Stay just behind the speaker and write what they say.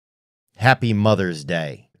Happy Mother's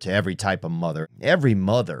Day to every type of mother. Every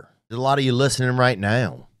mother. There's a lot of you listening right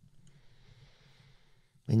now.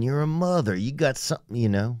 And you're a mother. You got something, you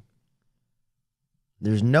know.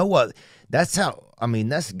 There's no other. That's how, I mean,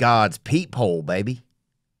 that's God's peephole, baby.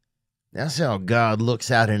 That's how God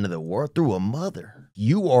looks out into the world through a mother.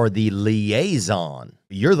 You are the liaison.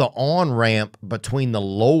 You're the on-ramp between the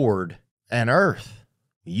Lord and earth.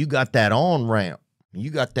 You got that on-ramp.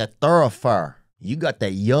 You got that thoroughfare. You got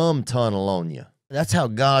that yum tunnel on you. That's how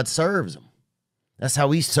God serves them. That's how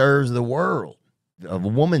he serves the world. A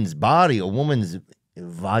woman's body, a woman's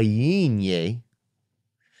vagina,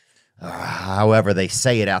 however they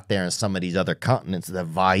say it out there in some of these other continents, the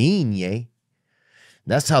vagina.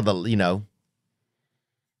 That's how the, you know,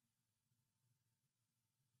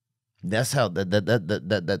 that's how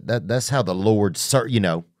that's how the Lord, you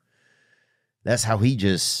know, that's how he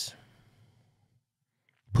just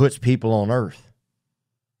puts people on earth.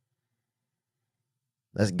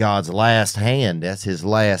 That's God's last hand. That's his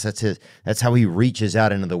last. That's how he reaches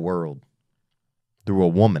out into the world through a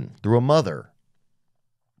woman, through a mother.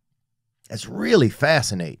 That's really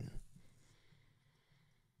fascinating.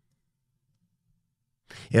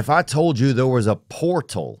 If I told you there was a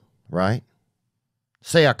portal, right?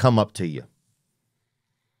 Say I come up to you.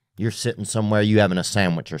 You're sitting somewhere, you having a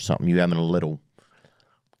sandwich or something. You having a little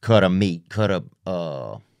cut of meat, cut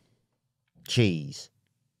of cheese.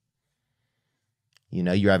 You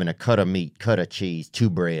know, you're having a cut of meat, cut of cheese, 2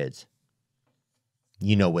 breads.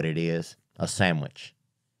 You know what it is, a sandwich.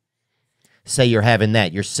 Say you're having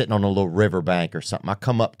that. You're sitting on a little riverbank or something. I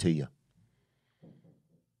come up to you.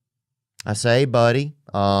 I say, hey, buddy,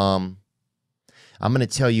 I'm going to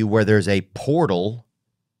tell you where there's a portal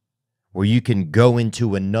where you can go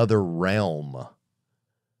into another realm.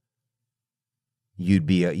 You'd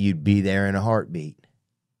be there in a heartbeat.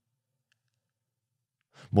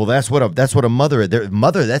 Well, that's what a mother,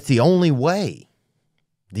 that's the only way.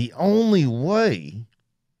 The only way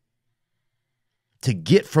to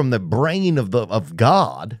get from the brain of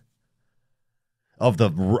God, of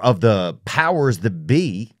the powers that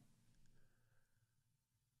be,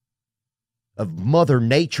 of Mother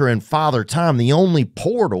Nature and Father Time, the only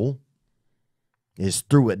portal is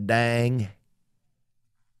through a dang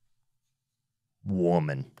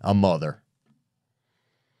woman, a mother.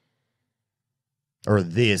 Or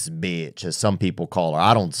this bitch, as some people call her.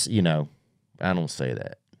 I don't say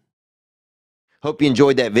that. Hope you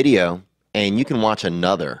enjoyed that video, and you can watch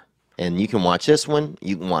another. And you can watch this one,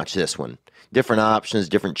 you can watch this one. Different options,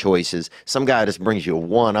 different choices. Some guy just brings you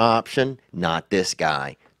one option, not this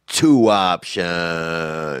guy. 2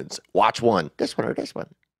 options. Watch one, this one or this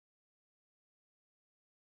one.